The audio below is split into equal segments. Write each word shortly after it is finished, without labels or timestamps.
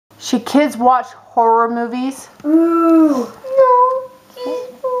Should kids watch horror movies? Ooh. No.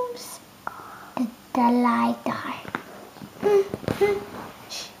 Goosebumps. The light die.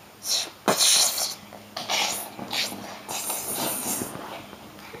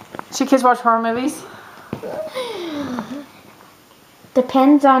 Should kids watch horror movies?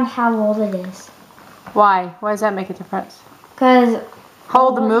 Depends on how old it is. Why? Why does that make a difference? Because... How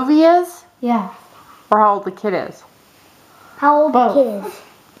old the movie is? Yeah. Or how old the kid is? How old Both. the kid is?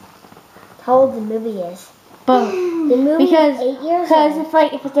 How old the movie is? Both. The movie Because is 8 years Because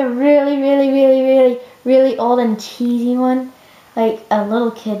old. if it's a really old and cheesy one, like a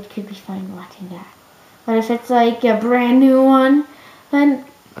little kid could be fine watching that. But if it's like a brand new one, then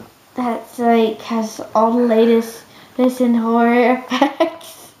that's like has all the latest in horror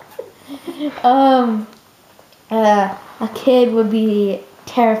effects. A kid would be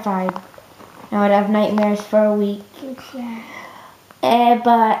terrified and would have nightmares for a week.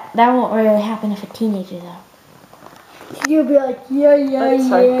 But that won't really happen if a teenager though. You'll be like, That's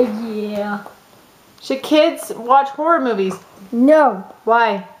fine. yeah. Should kids watch horror movies? No,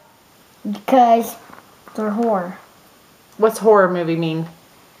 Why? because they're horror. What's horror movie mean?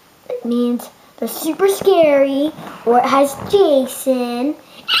 It means they're super scary, or it has Jason.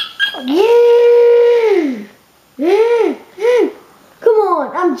 Come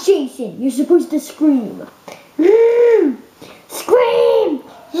on, I'm Jason. You're supposed to scream. Scream!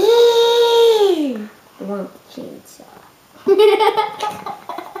 I want the chainsaw.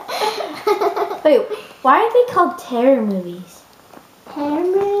 Wait, why are they called terror movies?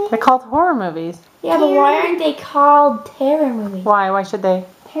 They're called horror movies. Yeah, but why aren't they called terror movies? Why? Why should they?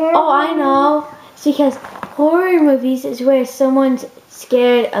 Oh, I know. It's because horror movies is where someone's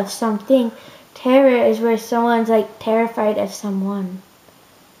scared of something. Terror is where someone's like terrified of someone.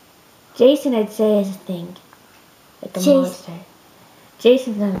 Jason, I'd say, is a thing. Like a Jason. monster.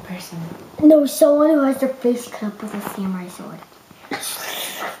 Jason's not a person. No, someone who has their face cut up with a samurai sword.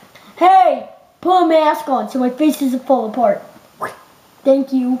 Hey, put a mask on so my face doesn't fall apart.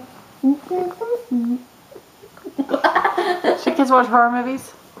 Thank you. Should kids watch horror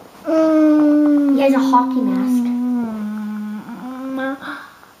movies? He has a hockey mask.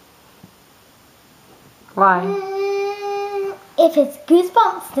 Why? If it's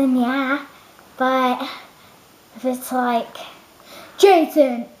Goosebumps, then yeah. But if it's like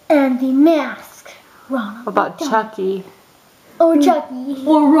Jason and the Mask, Ronald What about McDonald. Chucky? Or Chucky.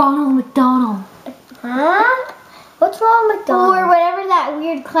 Or Ronald McDonald. Huh? What's wrong with McDonald? Or whatever that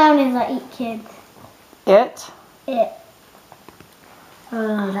weird clown is that eat kids. It? It.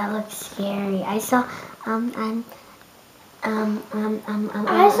 Oh, that looks scary. I saw I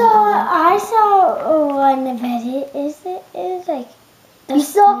saw one of it. Is like you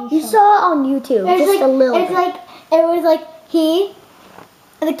saw it on YouTube. Just a little bit. It was like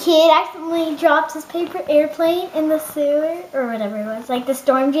the kid accidentally dropped his paper airplane in the sewer or whatever it was, like the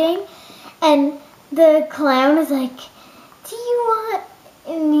storm drain, and the clown is like, "Do you want?"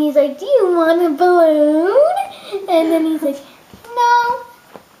 And he's like, "Do you want a balloon?" And then he's like, "No."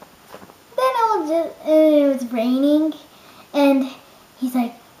 Then it was raining, and he's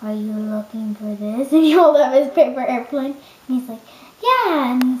like, "Are you looking for this?" And he held up his paper airplane, and he's like,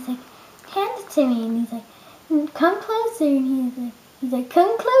 "Yeah." And he's like, "Hand it to me." And he's like, "Come closer." And he's like,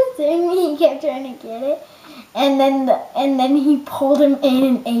 "Come closer." And he kept trying to get it, and then he pulled him in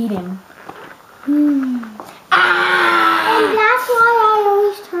and ate him. Ah! And that's why I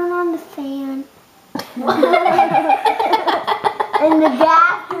always turn on the fan in the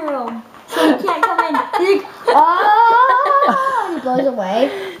bathroom. So he can't come in. He's like, "Oh!" And he goes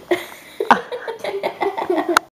away.